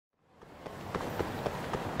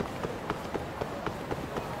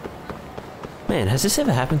Man, has this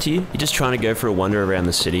ever happened to you? You're just trying to go for a wander around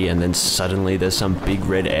the city and then suddenly there's some big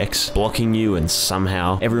red X blocking you and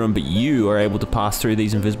somehow everyone but you are able to pass through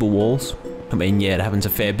these invisible walls? I mean, yeah, it happens a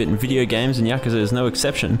fair bit in video games and Yakuza is no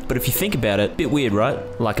exception. But if you think about it, a bit weird,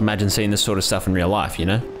 right? Like imagine seeing this sort of stuff in real life, you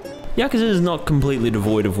know? Yakuza is not completely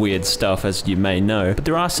devoid of weird stuff, as you may know, but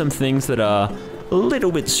there are some things that are a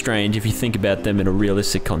little bit strange if you think about them in a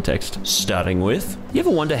realistic context. Starting with, you ever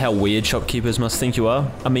wonder how weird shopkeepers must think you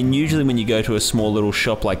are? I mean, usually when you go to a small little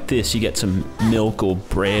shop like this, you get some milk or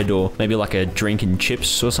bread or maybe like a drink and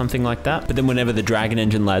chips or something like that. But then whenever the Dragon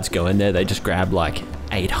Engine lads go in there, they just grab like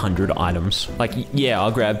 800 items. Like, yeah,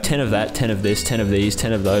 I'll grab 10 of that, 10 of this, 10 of these,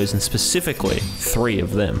 10 of those, and specifically 3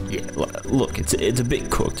 of them. Yeah, look, it's a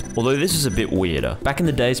bit cooked. Although this is a bit weirder. Back in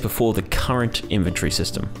the days before the current inventory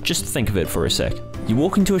system, just think of it for a sec. You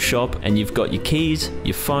walk into a shop and you've got your keys,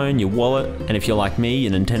 your phone, your wallet, and if you're like me,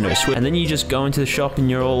 your Nintendo Switch, and then you just go into the shop and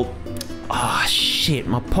you're all, ah, shit,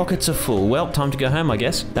 my pockets are full. Well, time to go home, I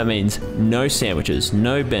guess. That means no sandwiches,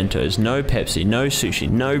 no bentos, no Pepsi, no sushi,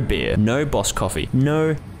 no beer, no Boss coffee,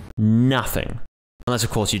 no nothing. Unless,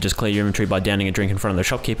 of course, you just clear your inventory by downing a drink in front of the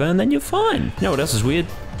shopkeeper, and then you're fine. You know what else is weird?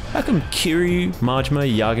 How come Kiryu,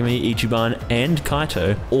 Majima, Yagami, Ichiban, and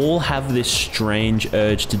Kaito all have this strange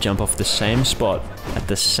urge to jump off the same spot at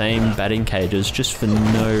the same batting cages just for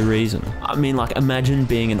no reason? I mean, like, imagine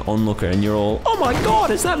being an onlooker and you're all, oh my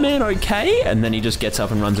god, is that man okay? And then he just gets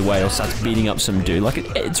up and runs away or starts beating up some dude. Like,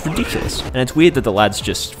 it's ridiculous. And it's weird that the lads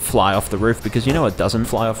just fly off the roof because you know what doesn't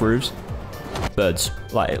fly off roofs? Birds.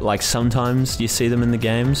 Like sometimes you see them in the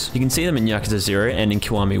games. You can see them in Yakuza 0 and in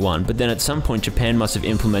Kiwami 1, but then at some point Japan must have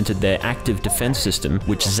implemented their active defense system,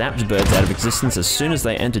 which zaps birds out of existence as soon as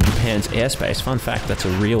they enter Japan's airspace. Fun fact, that's a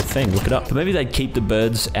real thing, look it up. But maybe they'd keep the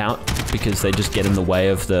birds out because they just get in the way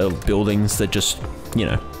of the buildings that just, you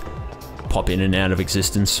know, pop in and out of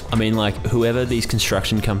existence. I mean, like, whoever these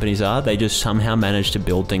construction companies are, they just somehow manage to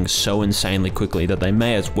build things so insanely quickly that they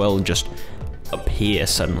may as well just appear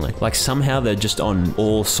suddenly. Like somehow they're just on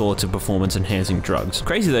all sorts of performance enhancing drugs.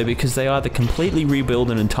 Crazy though, because they either completely rebuild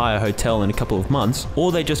an entire hotel in a couple of months,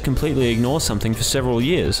 or they just completely ignore something for several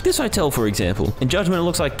years. This hotel, for example, in Judgment it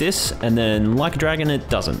looks like this, and then Like a Dragon it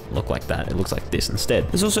doesn't look like that. It looks like this instead.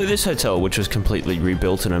 There's also this hotel, which was completely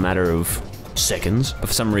rebuilt in a matter of seconds. But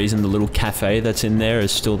for some reason the little cafe that's in there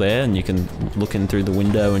is still there and you can look in through the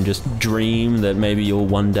window and just dream that maybe you'll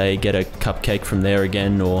one day get a cupcake from there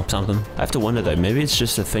again or something. I have to wonder though, maybe it's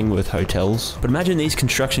just a thing with hotels. But imagine these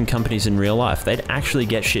construction companies in real life, they'd actually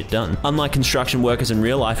get shit done. Unlike construction workers in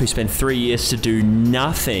real life who spend 3 years to do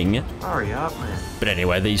nothing. Hurry up, man. But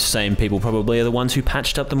anyway, these same people probably are the ones who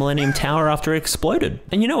patched up the Millennium Tower after it exploded.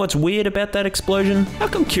 And you know what's weird about that explosion? How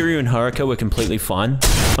come Kiryu and Haruka were completely fine?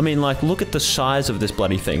 I mean, like, look at the size of this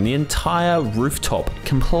bloody thing. The entire rooftop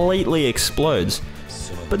completely explodes.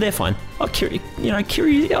 But they're fine. Oh, Kiryu, you know,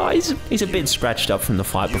 Kiryu, oh, he's a bit scratched up from the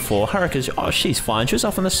fight before. Haruka's, oh, she's fine. She was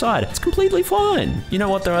off on the side. It's completely fine. You know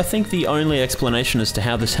what, though? I think the only explanation as to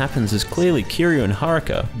how this happens is clearly Kiryu and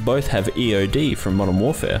Haruka both have EOD from Modern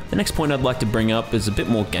Warfare. The next point I'd like to bring up is a bit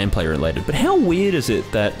more gameplay related, but how weird is it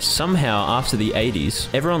that somehow after the 80s,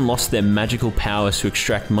 everyone lost their magical powers to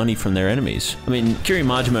extract money from their enemies? I mean, Kiryu,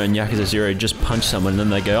 Majima, and Yakuza 0 just punch someone and then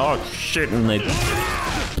they go, oh, shit, and they...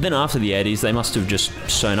 But then after the 80s, they must have just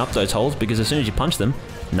sewn up those holes because as soon as you punch them,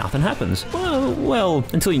 nothing happens. Well,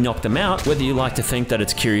 until you knock them out. Whether you like to think that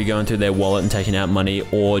it's Kiryu going through their wallet and taking out money,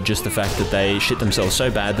 or just the fact that they shit themselves so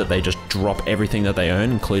bad that they just drop everything that they own,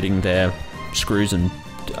 including their screws and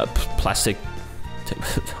plastic,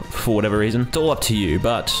 for whatever reason. It's all up to you,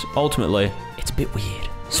 but ultimately, it's a bit weird.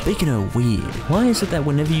 Speaking of weird, why is it that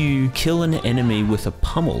whenever you kill an enemy with a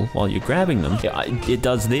pummel while you're grabbing them, it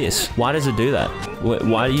does this? Why does it do that?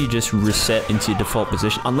 Why do you just reset into your default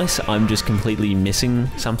position? Unless I'm just completely missing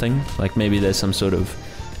something, like maybe there's some sort of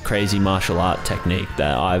crazy martial art technique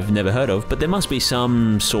that I've never heard of, but there must be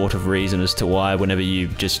some sort of reason as to why whenever you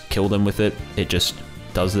just kill them with it, it just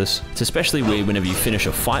does this. It's especially weird whenever you finish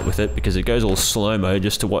a fight with it because it goes all slow-mo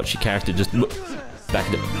just to watch your character just back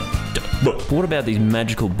to... But what about these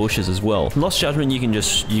magical bushes as well? In Lost Judgment, you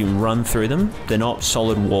can run through them. They're not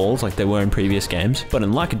solid walls like they were in previous games. But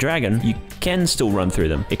in Like a Dragon, you can still run through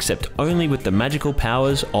them, except only with the magical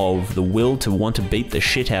powers of the will to want to beat the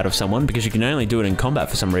shit out of someone, because you can only do it in combat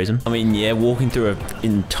for some reason. I mean, yeah, walking through an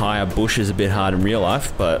entire bush is a bit hard in real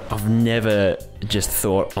life, but I've never just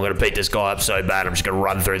thought, I'm gonna beat this guy up so bad, I'm just gonna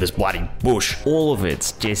run through this bloody bush. All of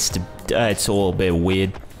it's just, it's all a bit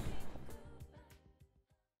weird.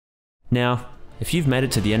 Now, if you've made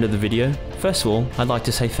it to the end of the video, first of all, I'd like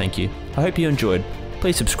to say thank you. I hope you enjoyed.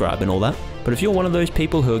 Please subscribe and all that. But if you're one of those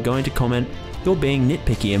people who are going to comment, you're being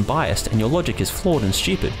nitpicky and biased and your logic is flawed and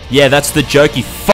stupid. Yeah, that's the joke, you